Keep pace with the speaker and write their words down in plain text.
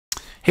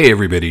Hey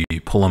everybody,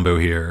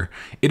 Palumbo here.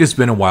 It has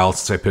been a while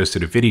since I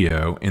posted a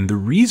video, and the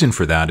reason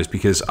for that is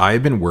because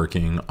I've been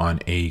working on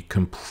a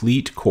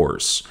complete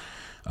course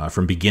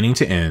from beginning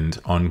to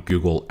end on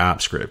Google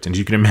Apps Script. And as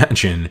you can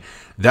imagine,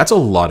 that's a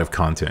lot of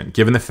content,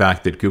 given the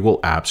fact that Google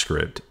Apps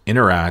Script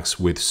interacts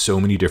with so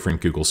many different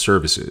Google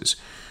services: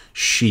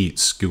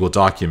 Sheets, Google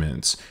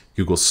Documents,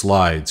 Google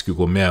Slides,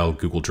 Google Mail,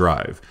 Google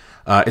Drive.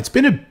 It's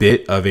been a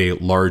bit of a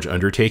large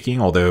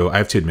undertaking, although I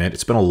have to admit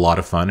it's been a lot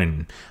of fun,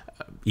 and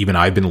even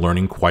I've been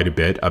learning quite a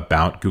bit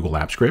about Google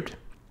Apps Script.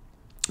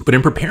 But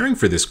in preparing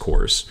for this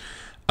course,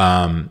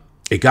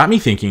 it got me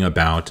thinking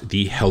about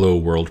the Hello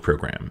World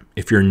program.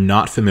 If you're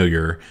not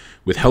familiar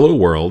with Hello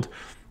World,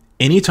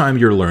 anytime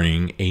you're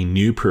learning a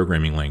new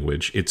programming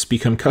language, it's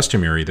become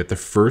customary that the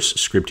first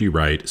script you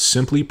write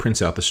simply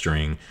prints out the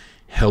string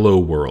Hello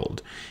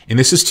World. And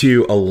this is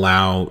to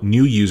allow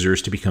new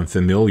users to become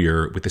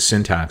familiar with the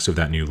syntax of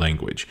that new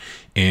language.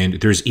 And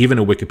there's even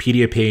a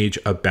Wikipedia page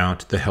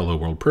about the Hello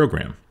World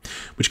program,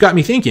 which got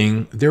me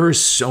thinking there are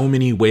so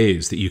many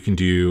ways that you can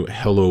do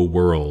Hello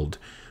World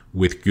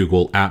with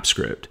Google Apps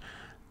Script.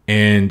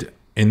 And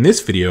in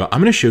this video, I'm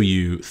going to show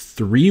you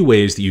 3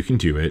 ways that you can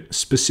do it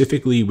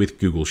specifically with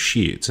Google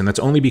Sheets. And that's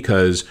only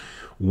because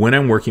when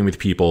I'm working with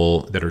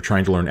people that are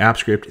trying to learn Apps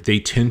Script, they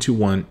tend to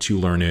want to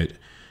learn it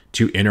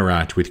to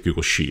interact with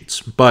Google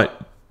Sheets.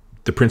 But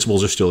the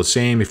principles are still the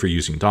same if you're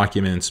using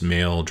Documents,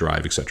 Mail,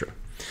 Drive, etc.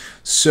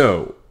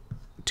 So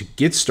to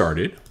get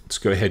started, let's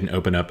go ahead and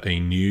open up a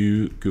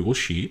new Google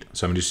Sheet.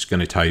 So I'm just going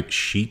to type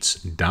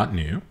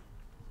sheets.new.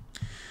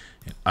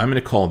 And I'm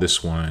going to call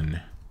this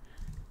one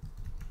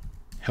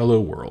Hello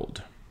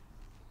World.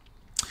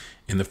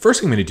 And the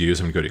first thing I'm going to do is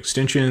I'm going to go to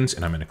Extensions,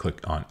 and I'm going to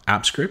click on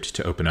Apps Script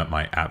to open up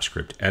my Apps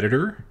Script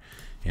editor.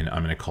 And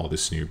I'm going to call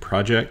this new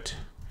project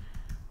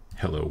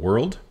Hello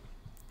World.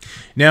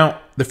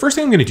 Now, the first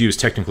thing I'm going to do is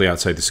technically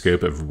outside the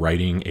scope of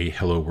writing a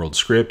Hello World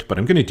script, but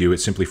I'm going to do it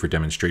simply for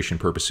demonstration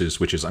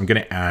purposes, which is I'm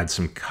going to add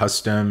some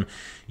custom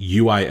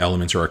UI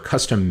elements or a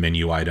custom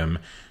menu item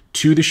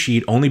to the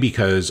sheet only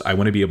because I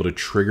want to be able to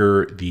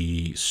trigger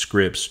the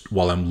scripts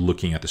while I'm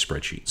looking at the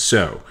spreadsheet.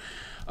 So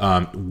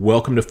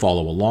welcome to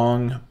follow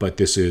along, but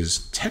this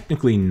is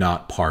technically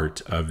not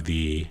part of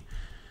the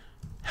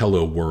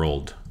Hello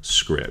World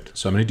script.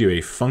 So I'm going to do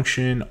a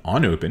function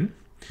on open.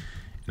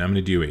 And I'm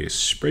going to do a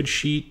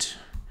spreadsheet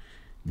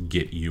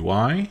get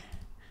UI.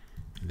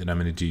 And then I'm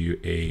going to do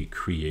a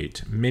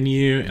create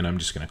menu, and I'm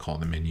just going to call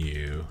the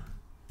menu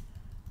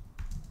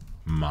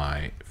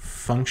my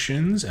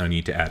functions. And I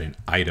need to add an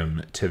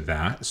item to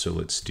that. So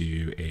let's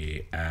do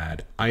a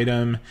add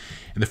item.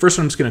 And the first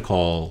one I'm just going to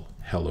call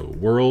Hello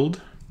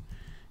World.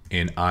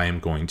 And I am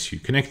going to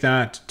connect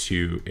that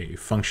to a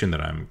function that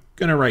I'm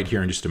going to write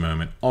here in just a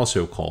moment,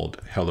 also called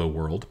Hello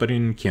World, but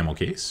in camel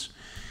case.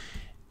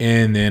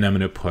 And then I'm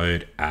going to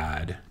put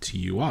add to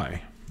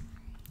UI.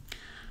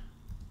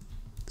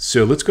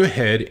 So let's go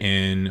ahead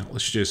and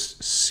let's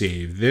just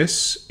save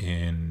this,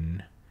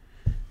 and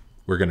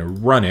we're going to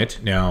run it.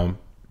 Now,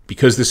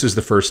 because this is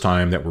the first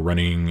time that we're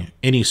running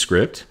any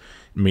script,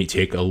 it may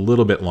take a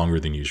little bit longer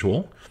than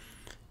usual.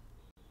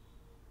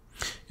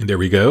 And there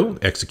we go,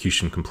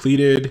 execution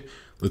completed.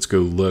 Let's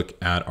go look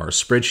at our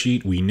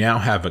spreadsheet. We now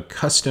have a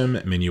custom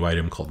menu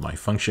item called My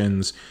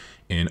Functions,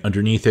 and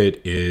underneath it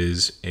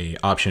is an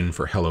option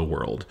for Hello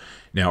World.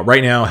 Now,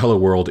 right now, Hello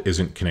World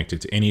isn't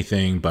connected to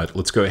anything, but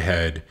let's go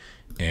ahead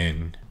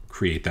and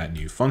create that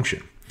new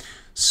function.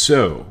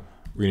 So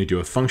we're going to do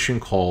a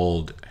function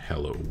called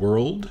Hello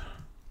World.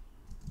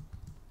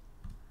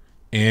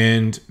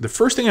 And the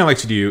first thing I like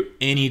to do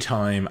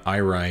anytime I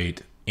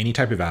write any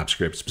type of app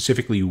script,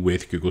 specifically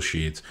with Google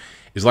Sheets,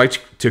 is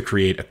like to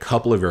create a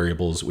couple of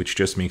variables, which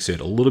just makes it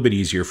a little bit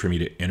easier for me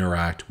to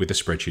interact with the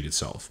spreadsheet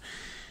itself.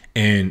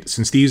 And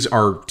since these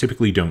are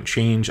typically don't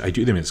change, I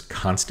do them as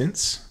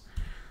constants.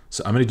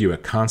 So I'm going to do a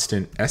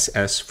constant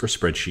SS for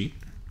spreadsheet.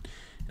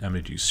 And I'm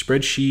going to do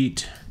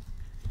spreadsheet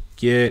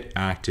get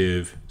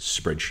active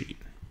spreadsheet.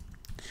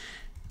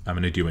 I'm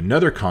going to do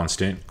another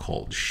constant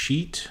called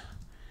sheet.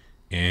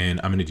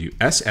 And I'm going to do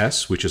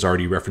SS, which is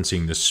already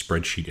referencing the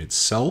spreadsheet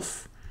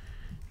itself.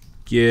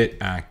 Get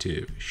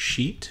active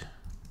sheet.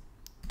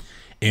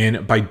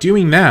 And by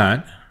doing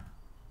that,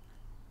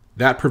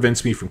 that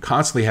prevents me from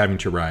constantly having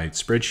to write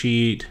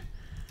spreadsheet,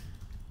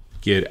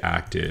 get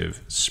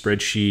active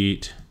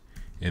spreadsheet,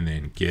 and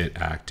then get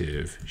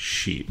active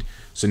sheet.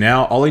 So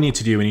now all I need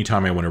to do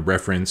anytime I want to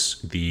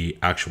reference the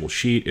actual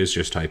sheet is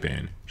just type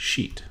in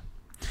sheet.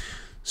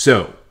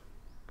 So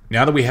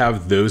now that we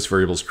have those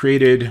variables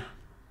created,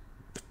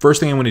 the first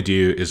thing I want to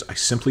do is I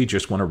simply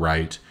just want to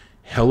write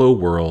Hello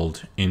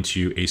World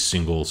into a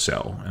single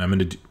cell. And I'm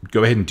going to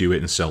go ahead and do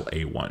it in cell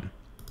A1.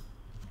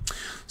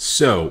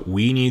 So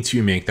we need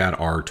to make that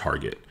our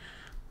target.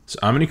 So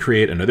I'm going to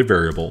create another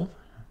variable,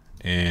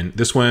 and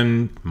this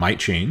one might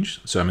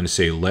change. So I'm going to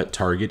say let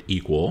target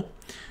equal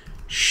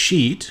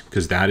sheet,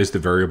 because that is the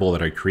variable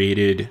that I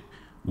created,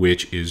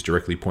 which is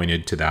directly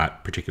pointed to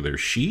that particular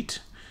sheet.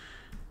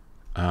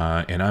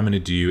 And I'm going to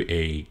do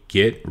a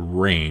get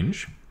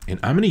range. And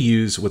I'm going to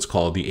use what's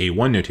called the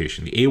A1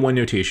 notation. The A1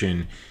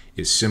 notation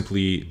is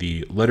simply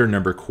the letter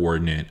number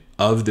coordinate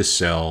of the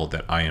cell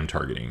that I am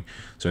targeting.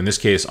 So in this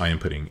case, I am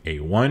putting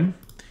A1,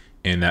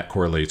 and that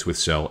correlates with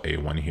cell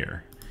A1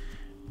 here.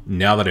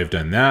 Now that I've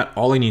done that,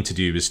 all I need to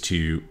do is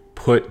to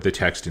put the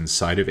text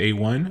inside of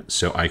A1.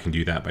 So I can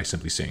do that by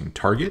simply saying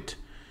target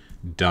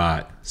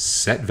dot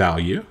set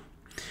value.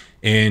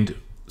 And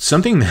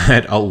something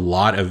that a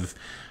lot of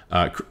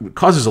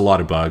causes a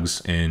lot of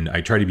bugs, and I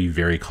try to be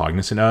very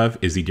cognizant of,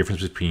 is the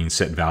difference between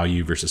set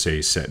value versus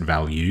say set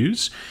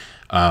values.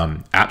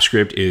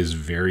 AppScript is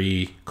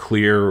very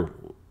clear,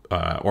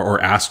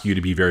 or asks you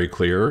to be very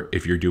clear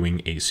if you're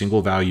doing a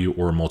single value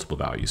or multiple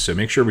values. So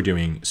make sure we're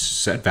doing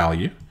set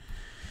value,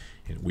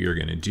 and we are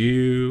going to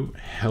do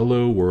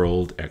hello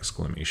world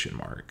exclamation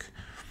mark.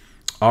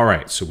 All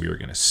right, so we are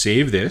going to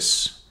save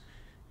this.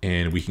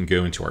 And we can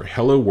go into our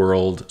Hello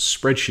World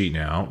spreadsheet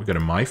now. We go to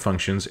My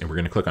Functions, and we're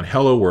going to click on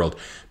Hello World.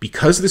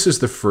 Because this is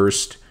the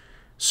first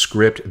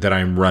script that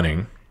I'm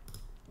running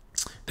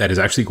that is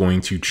actually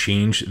going to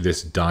change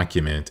this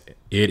document,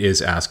 it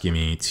is asking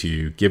me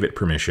to give it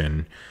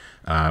permission,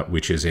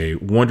 which is a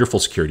wonderful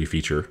security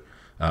feature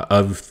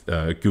of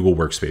Google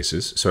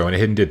Workspaces. So I went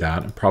ahead and did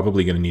that. I'm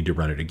probably going to need to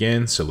run it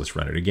again. So let's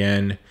run it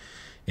again.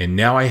 And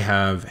now I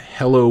have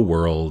Hello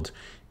World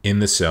in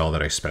the cell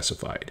that I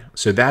specified.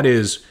 So that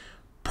is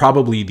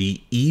probably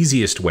the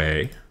easiest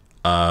way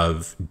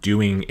of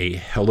doing a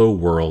Hello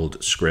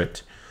World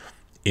script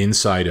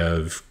inside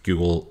of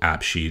Google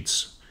App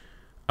Sheets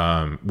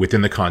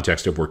within the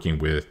context of working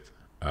with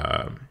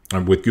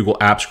Google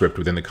App Script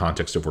within the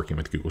context of working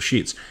with Google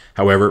Sheets.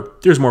 However,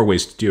 there's more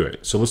ways to do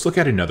it. So let's look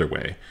at another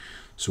way.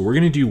 So we're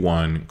going to do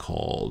one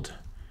called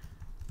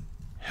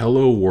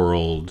Hello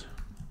World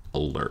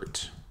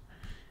Alert.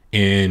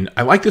 And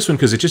I like this one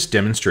because it just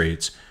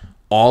demonstrates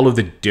all of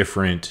the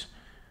different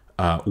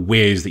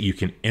ways that you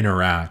can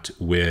interact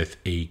with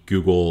a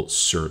Google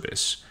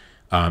service.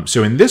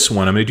 So in this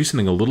one, I'm going to do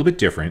something a little bit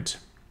different.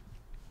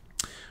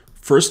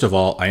 First of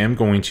all, I am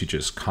going to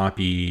just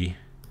copy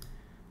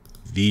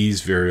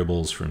these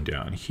variables from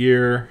down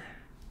here.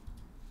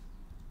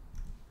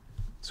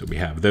 So we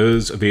have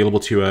those available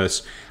to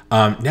us.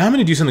 Now I'm going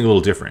to do something a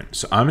little different.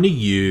 So I'm going to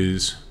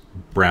use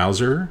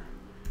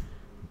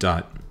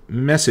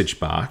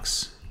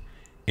browser.messagebox,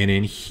 and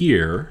in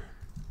here,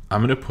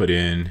 I'm going to put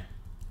in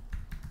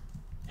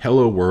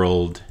Hello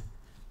World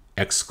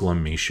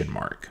exclamation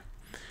mark.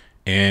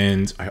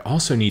 And I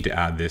also need to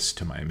add this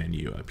to my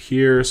menu up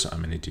here. So I'm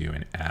going to do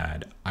an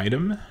add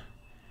item,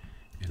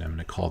 and I'm going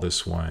to call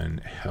this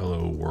one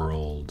Hello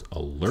World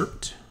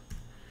Alert.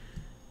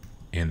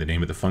 And the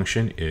name of the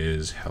function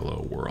is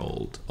Hello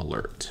World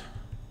Alert.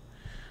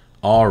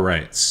 All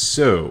right,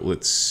 so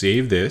let's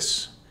save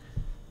this,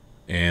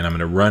 and I'm going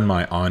to run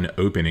my on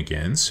open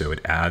again. So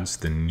it adds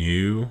the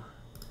new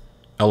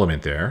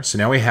element there. So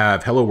now we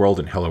have Hello World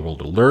and Hello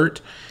World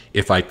Alert.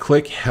 If I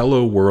click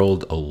Hello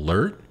World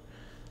Alert,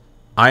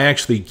 I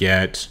actually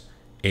get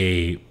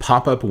a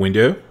pop-up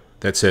window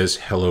that says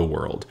Hello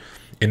World.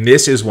 And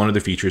this is one of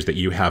the features that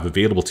you have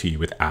available to you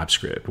with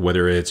AppScript,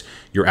 whether it's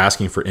you're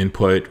asking for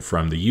input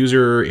from the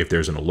user, if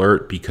there's an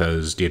alert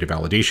because data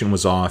validation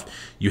was off,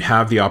 you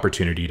have the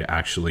opportunity to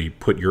actually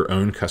put your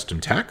own custom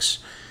text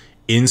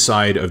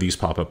inside of these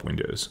pop-up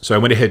windows. So I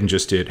went ahead and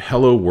just did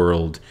Hello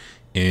World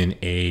in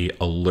a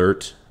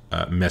alert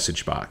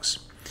message box.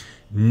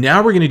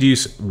 Now we're going to do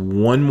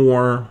one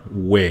more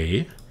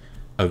way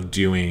of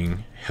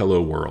doing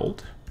Hello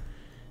World,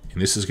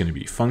 and this is going to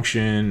be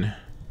function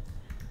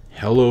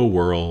Hello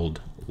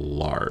World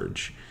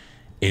large.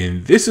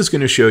 And this is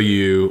going to show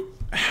you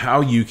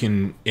how you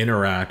can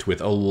interact with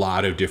a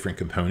lot of different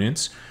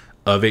components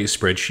of a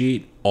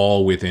spreadsheet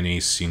all within a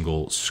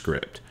single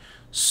script.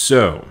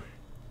 So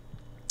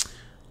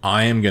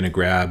I am going to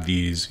grab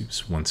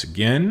these once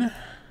again,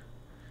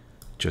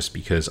 just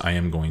because I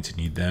am going to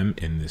need them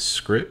in this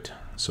script.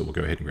 So we'll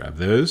go ahead and grab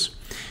those.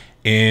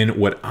 And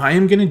what I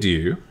am going to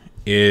do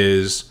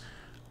is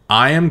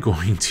I am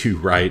going to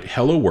write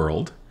Hello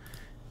World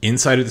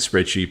inside of the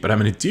spreadsheet, but I'm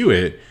going to do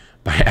it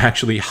by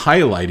actually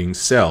highlighting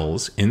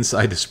cells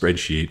inside the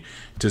spreadsheet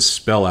to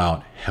spell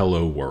out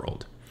Hello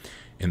World.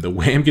 And the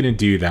way I'm going to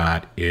do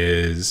that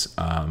is,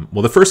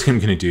 well, the first thing I'm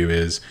going to do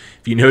is,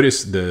 if you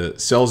notice the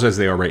cells as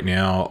they are right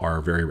now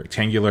are very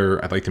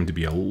rectangular. I'd like them to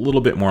be a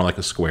little bit more like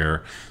a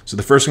square. So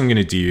the first thing I'm going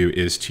to do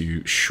is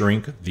to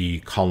shrink the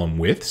column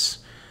widths.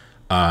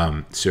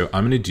 So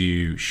I'm going to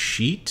do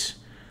sheet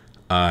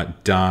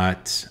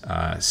dot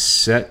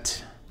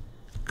set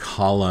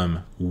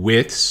column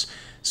widths.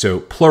 So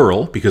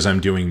plural, because I'm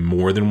doing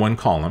more than one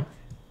column.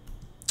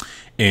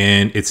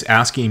 And it's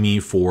asking me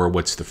for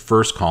what's the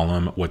first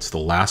column, what's the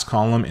last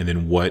column, and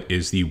then what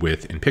is the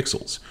width in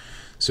pixels.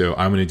 So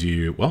I'm going to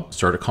do, well,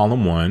 start at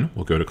column 1.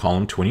 We'll go to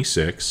column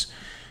 26.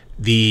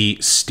 The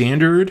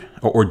standard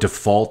or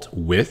default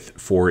width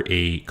for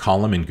a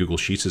column in Google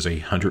Sheets is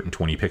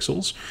 120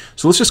 pixels.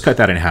 So let's just cut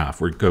that in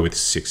half. We'll go with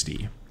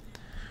 60.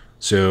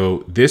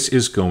 So this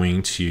is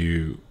going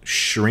to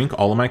shrink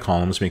all of my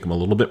columns, make them a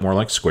little bit more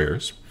like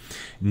squares.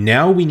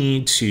 Now we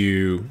need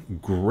to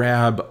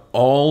grab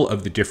all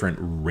of the different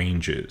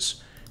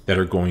ranges that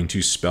are going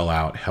to spell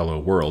out hello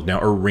world. Now,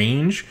 a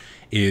range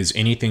is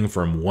anything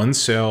from one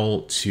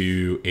cell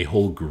to a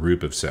whole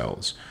group of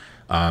cells.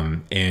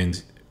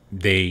 And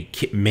they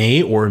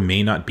may or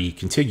may not be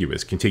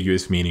contiguous.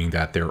 Contiguous meaning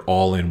that they're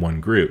all in one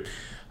group.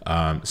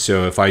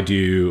 So if I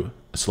do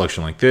a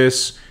selection like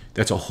this,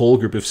 that's a whole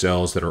group of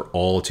cells that are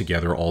all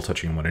together, all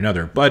touching one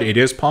another. But it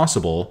is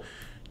possible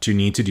to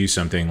need to do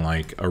something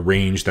like a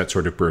range that's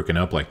sort of broken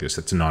up like this,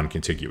 that's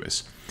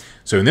non-contiguous.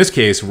 So in this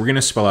case, we're going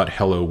to spell out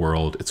hello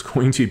world. It's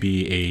going to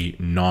be a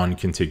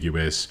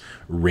non-contiguous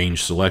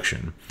range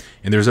selection.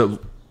 And there's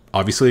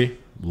obviously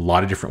a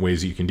lot of different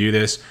ways that you can do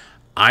this.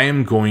 I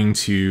am going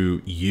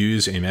to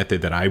use a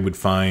method that I would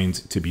find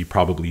to be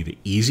probably the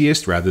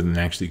easiest, rather than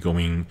actually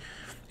going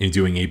and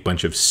doing a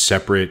bunch of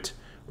separate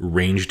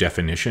range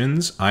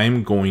definitions.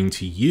 I'm going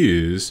to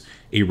use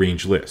a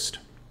range list.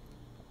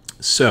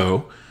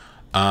 So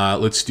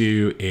let's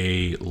do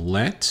a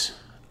let's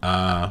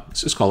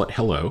just call it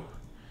hello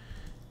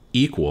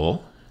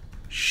equal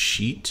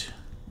sheet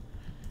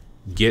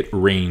get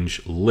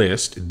range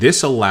list.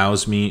 This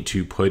allows me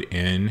to put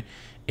in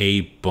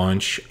a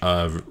bunch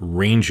of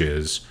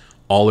ranges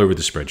all over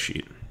the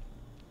spreadsheet.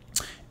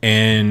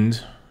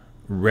 And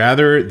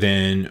rather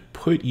than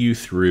put you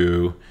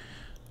through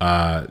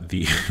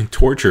the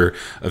torture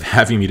of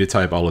having me to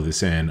type all of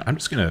this in, I'm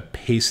just going to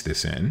paste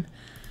this in.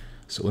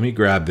 So let me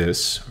grab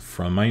this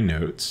from my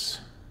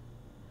notes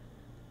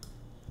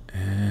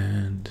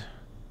and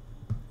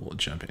we'll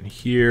jump in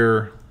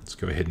here. Let's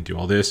go ahead and do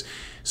all this.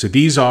 So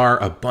these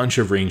are a bunch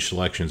of range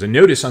selections. And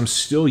notice I'm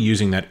still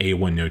using that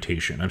A1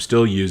 notation. I'm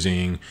still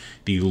using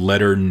the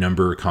letter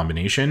number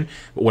combination.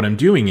 But what I'm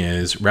doing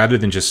is, rather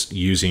than just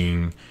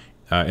using,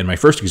 in my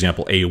first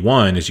example,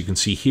 A1, as you can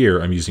see here,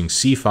 I'm using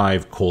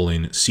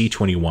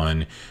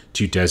C5:C21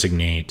 to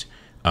designate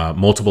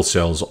multiple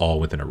cells all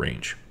within a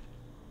range.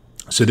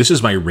 So this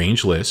is my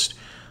range list.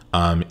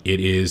 It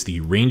is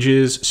the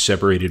ranges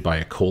separated by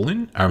a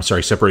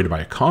separated by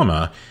a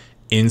comma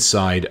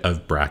inside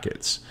of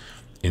brackets.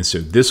 And so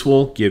this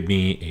will give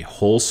me a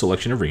whole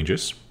selection of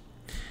ranges.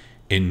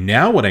 And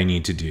now what I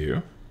need to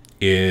do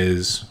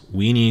is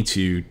we need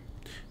to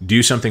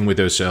do something with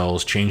those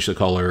cells, change the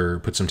color,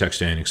 put some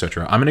text in,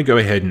 etc. I'm going to go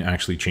ahead and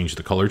actually change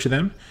the color to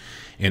them.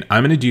 And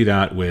I'm going to do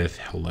that with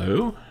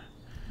hello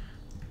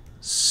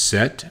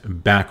set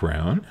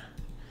background.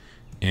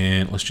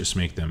 And let's just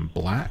make them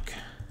black.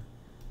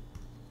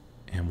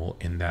 And we'll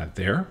end that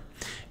there.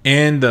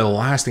 And the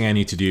last thing I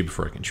need to do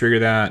before I can trigger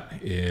that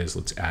is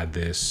let's add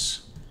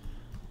this.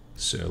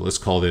 So let's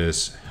call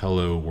this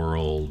hello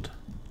world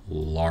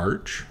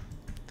large,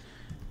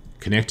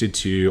 connected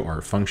to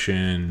our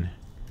function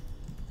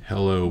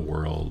hello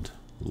world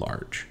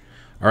large.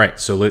 All right,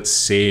 so let's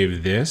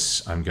save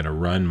this. I'm going to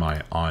run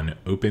my on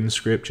open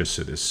script just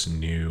so this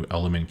new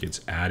element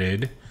gets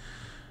added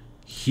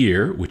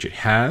here, which it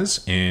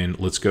has. And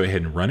let's go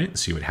ahead and run it and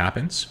see what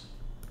happens.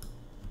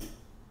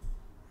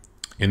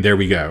 And there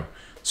we go.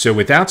 So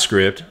with that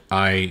script,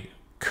 I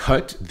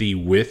cut the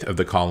width of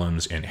the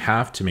columns in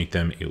half to make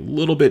them a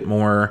little bit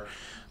more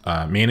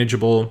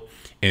manageable,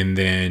 and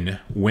then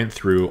went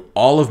through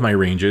all of my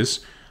ranges.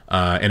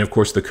 And of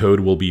course, the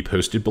code will be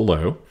posted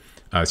below,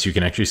 so you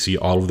can actually see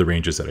all of the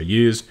ranges that I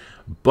used.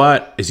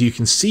 But as you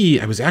can see,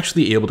 I was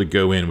actually able to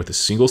go in with a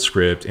single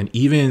script and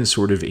even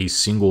sort of a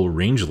single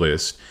range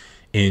list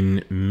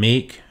and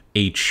make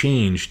a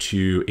change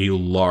to a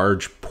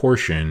large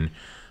portion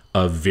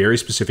of very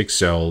specific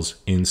cells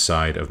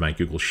inside of my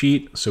Google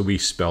Sheet. So we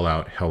spell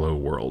out hello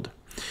world.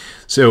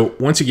 So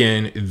once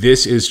again,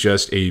 this is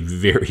just a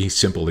very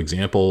simple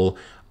example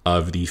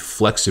of the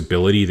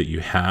flexibility that you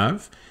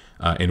have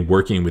in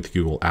working with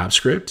Google Apps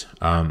Script.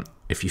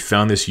 If you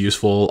found this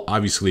useful,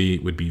 obviously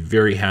would be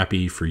very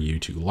happy for you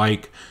to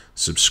like,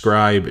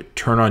 subscribe,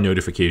 turn on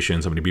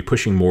notifications. I'm going to be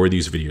pushing more of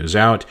these videos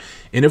out.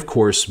 And of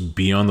course,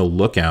 be on the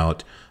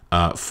lookout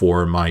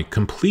for my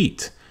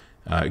complete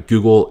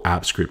Google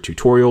Apps Script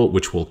tutorial,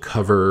 which will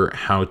cover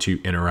how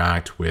to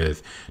interact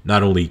with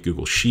not only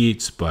Google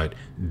Sheets, but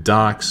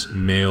Docs,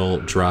 Mail,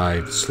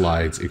 Drive,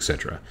 Slides,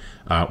 etc.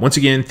 Once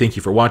again, thank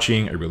you for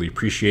watching. I really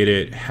appreciate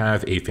it.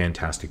 Have a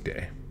fantastic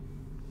day.